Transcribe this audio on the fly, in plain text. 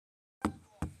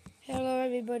Hello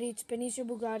everybody, it's Benicio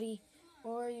Bugatti,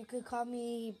 or you could call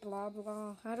me blah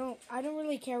blah. I don't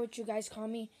really care what you guys call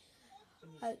me.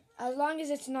 As long as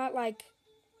it's not like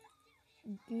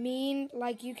mean,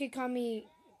 like you could call me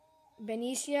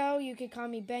Benicio, you could call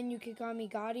me Ben, you could call me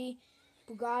Gotti,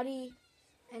 Bugatti,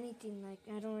 anything like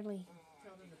I don't really.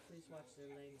 Tell them to please watch their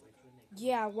language when they comment.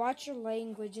 Yeah, watch your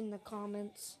language in the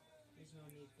comments. There's no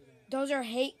need for that. Those are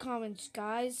hate comments,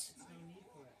 guys. There's no need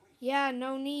for it. Yeah,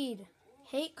 no need.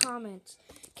 Hate comments.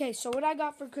 Okay, so what I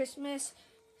got for Christmas?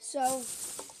 So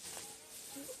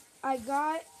I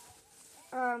got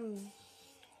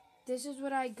this is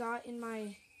what I got in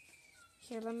my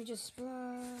here. Let me just so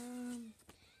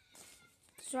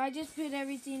I just put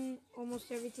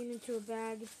almost everything into a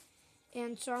bag,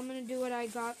 and so I'm gonna do what I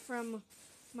got from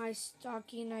my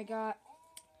stocking. I got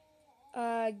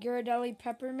Ghirardelli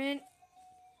peppermint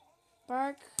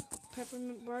bark,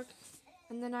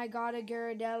 and then I got a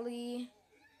Ghirardelli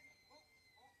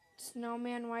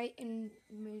snowman white and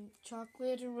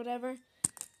chocolate or whatever.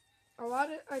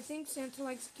 I think Santa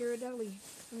likes Ghirardelli.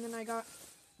 And then I got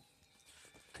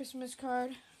Christmas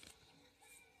card.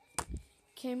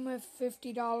 Came with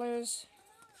 $50.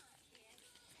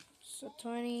 So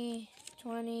 20,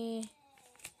 20,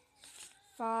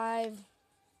 5,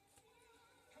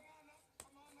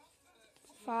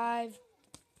 5.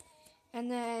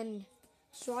 And then,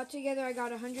 so altogether I got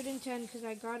 110 because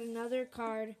I got another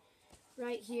card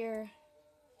right here.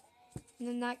 And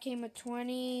then that came with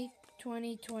 20,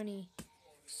 20, 20.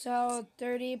 So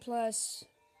 30 plus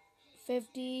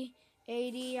 50,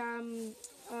 80, yeah.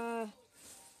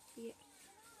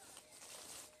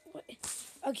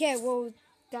 Okay, well,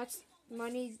 that's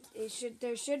money.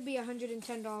 There should be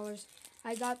 $110.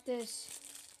 I got this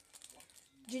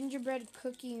gingerbread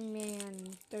cookie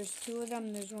man. There's two of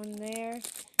them. There's one there,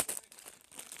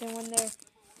 then one there,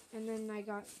 and then I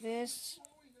got this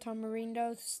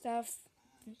tamarindo stuff,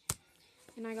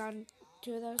 and I got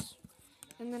two of those.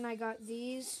 And then I got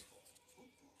these.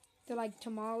 They're like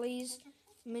tamales,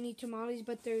 mini tamales,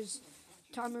 but there's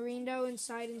tamarindo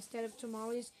inside instead of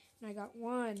tamales. And I got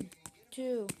 1,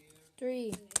 2,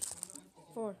 3,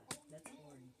 4.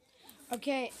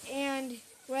 Okay, and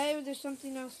wait, there's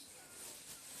something else.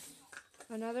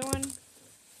 Another one.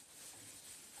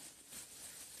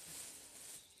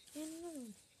 And another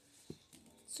one.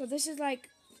 So this is like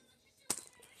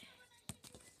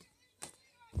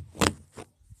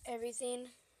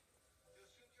everything.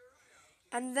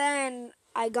 And then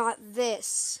I got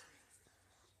this.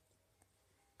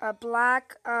 A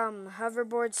black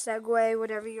hoverboard Segway,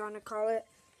 whatever you want to call it.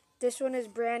 This one is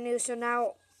brand new, so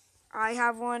now I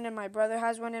have one and my brother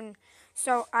has one. And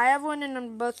so I have one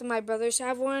and both of my brothers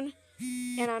have one.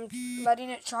 And I'm letting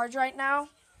it charge right now.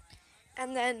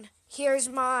 And then here's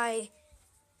my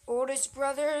oldest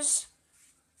brothers.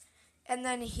 And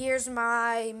then here's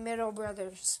my middle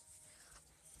brothers.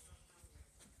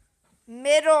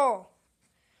 Middle!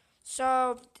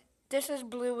 So this is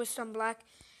blue with some black.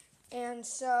 And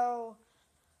so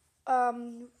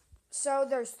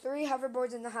there's 3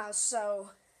 hoverboards in the house.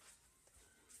 So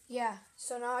yeah,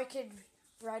 so now I could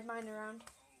ride mine around.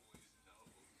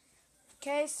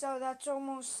 Okay, so that's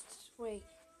almost, wait.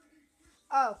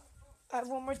 Oh, I have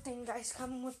one more thing, guys.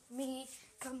 Come with me.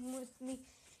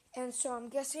 And so I'm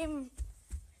guessing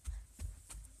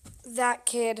that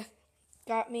kid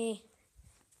got me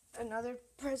another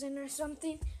present or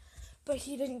something, but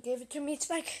he didn't give it to me. It's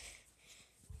like,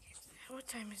 what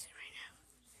time is it right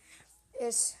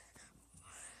now?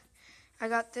 I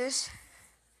got this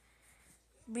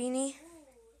beanie.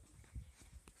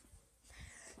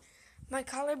 My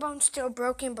collarbone's still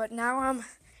broken, but now I'm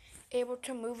able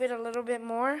to move it a little bit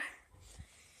more.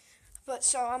 But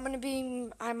so I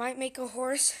might make a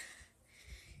horse.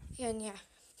 And yeah.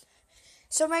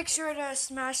 So make sure to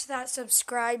smash that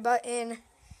subscribe button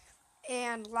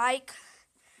and like.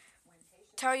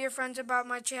 Tell your friends about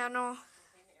my channel.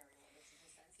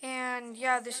 And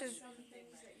yeah,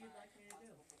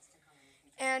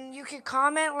 and you can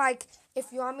comment like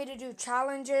if you want me to do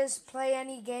challenges, play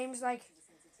any games, like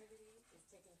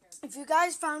if you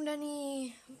guys found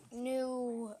any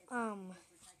new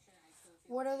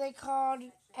what are they called?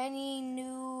 Any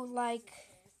new like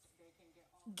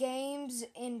games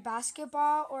in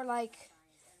basketball or like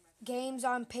games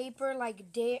on paper like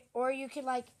or you could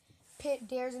like put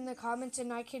dares in the comments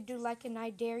and I could do like an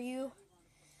I dare you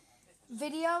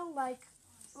video like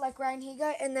Ryan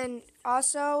Higa. And then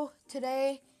also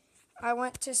today I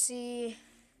went to see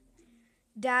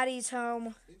Daddy's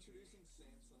Home,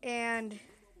 and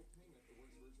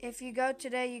if you go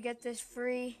today you get this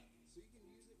free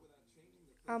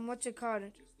what's it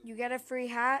called? You get a free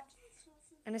hat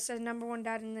and it says number one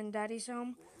dad and then daddy's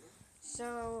home.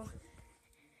 So,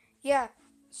 yeah.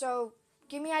 So,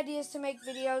 give me ideas to make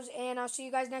videos, and I'll see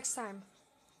you guys next time.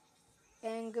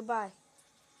 And goodbye.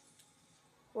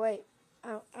 Wait,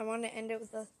 I want to end it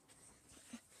with a...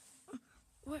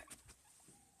 What?